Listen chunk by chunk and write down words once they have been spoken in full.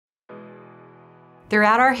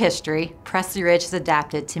Throughout our history, Pressley Ridge has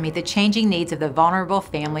adapted to meet the changing needs of the vulnerable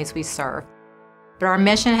families we serve. But our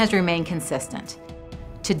mission has remained consistent: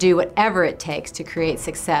 to do whatever it takes to create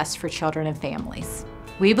success for children and families.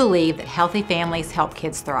 We believe that healthy families help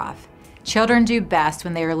kids thrive. Children do best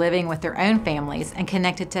when they are living with their own families and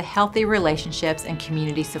connected to healthy relationships and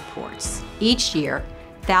community supports. Each year,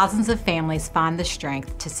 thousands of families find the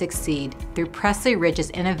strength to succeed through Pressley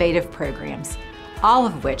Ridge's innovative programs, all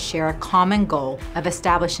of which share a common goal of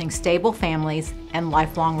establishing stable families and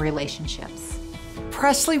lifelong relationships.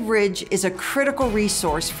 Pressley Ridge is a critical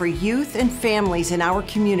resource for youth and families in our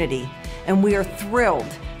community, and we are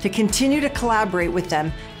thrilled to continue to collaborate with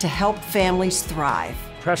them to help families thrive.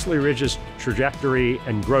 Pressley Ridge's trajectory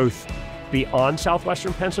and growth beyond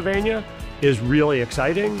southwestern Pennsylvania is really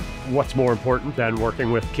exciting. What's more important than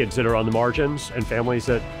working with kids that are on the margins and families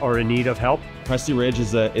that are in need of help? Pressley Ridge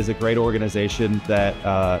is a great organization that,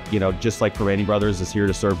 just like Permane Brothers, is here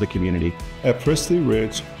to serve the community. At Pressley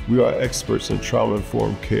Ridge, we are experts in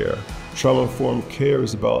trauma-informed care. Trauma-informed care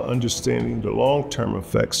is about understanding the long-term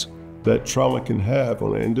effects that trauma can have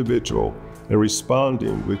on an individual and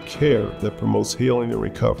responding with care that promotes healing and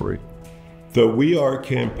recovery. The We Are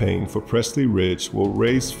campaign for Pressley Ridge will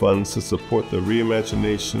raise funds to support the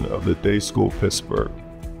reimagination of the day school Pittsburgh.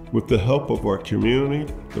 With the help of our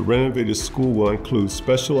community, the renovated school will include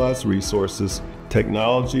specialized resources,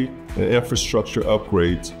 technology, and infrastructure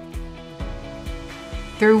upgrades.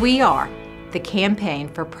 Through We Are, the campaign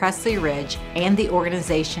for Pressley Ridge, and the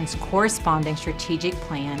organization's corresponding strategic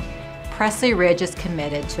plan, Pressley Ridge is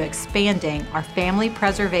committed to expanding our family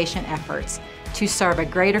preservation efforts to serve a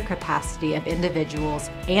greater capacity of individuals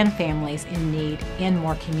and families in need in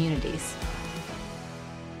more communities.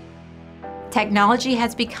 Technology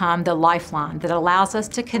has become the lifeline that allows us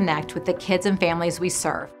to connect with the kids and families we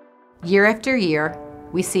serve. Year after year,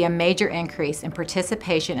 we see a major increase in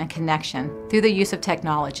participation and connection through the use of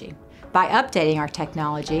technology. By updating our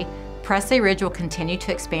technology, Pressley Ridge will continue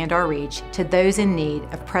to expand our reach to those in need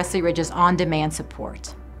of Pressley Ridge's on-demand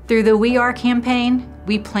support. Through the We Are campaign,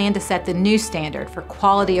 we plan to set the new standard for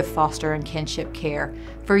quality of foster and kinship care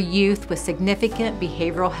for youth with significant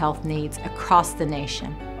behavioral health needs across the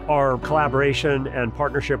nation. Our collaboration and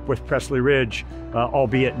partnership with Pressley Ridge,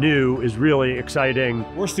 albeit new, is really exciting.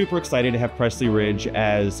 We're super excited to have Pressley Ridge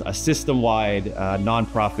as a system-wide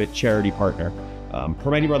nonprofit charity partner.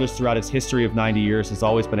 Permane Brothers, throughout its history of 90 years, has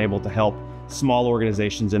always been able to help small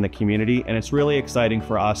organizations in the community, and it's really exciting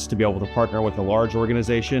for us to be able to partner with a large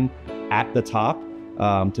organization at the top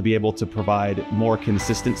to be able to provide more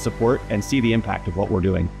consistent support and see the impact of what we're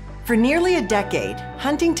doing. For nearly a decade,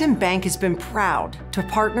 Huntington Bank has been proud to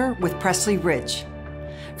partner with Pressley Ridge.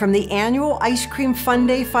 From the annual Ice Cream Fun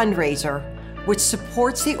Day fundraiser, which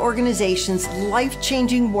supports the organization's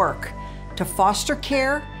life-changing work to foster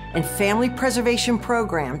care and family preservation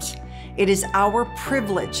programs, it is our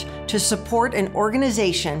privilege to support an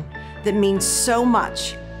organization that means so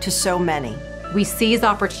much to so many. We seize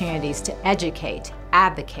opportunities to educate,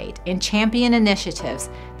 advocate, and champion initiatives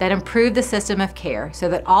that improve the system of care so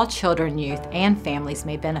that all children, youth, and families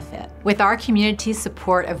may benefit. With our community's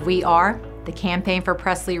support of We Are, the campaign for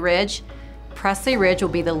Pressley Ridge will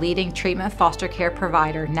be the leading treatment foster care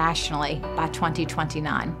provider nationally by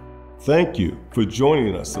 2029. Thank you for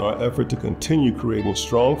joining us in our effort to continue creating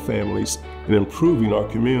strong families and improving our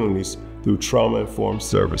communities through trauma-informed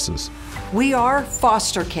services. We are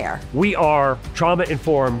foster care. We are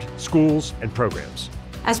trauma-informed schools and programs.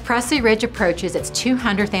 As Pressley Ridge approaches its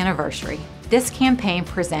 200th anniversary, this campaign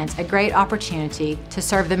presents a great opportunity to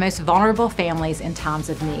serve the most vulnerable families in times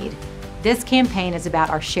of need. This campaign is about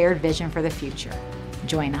our shared vision for the future.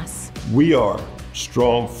 Join us. We are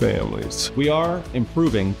strong families. We are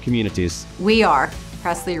improving communities. We are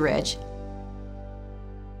Pressley Ridge.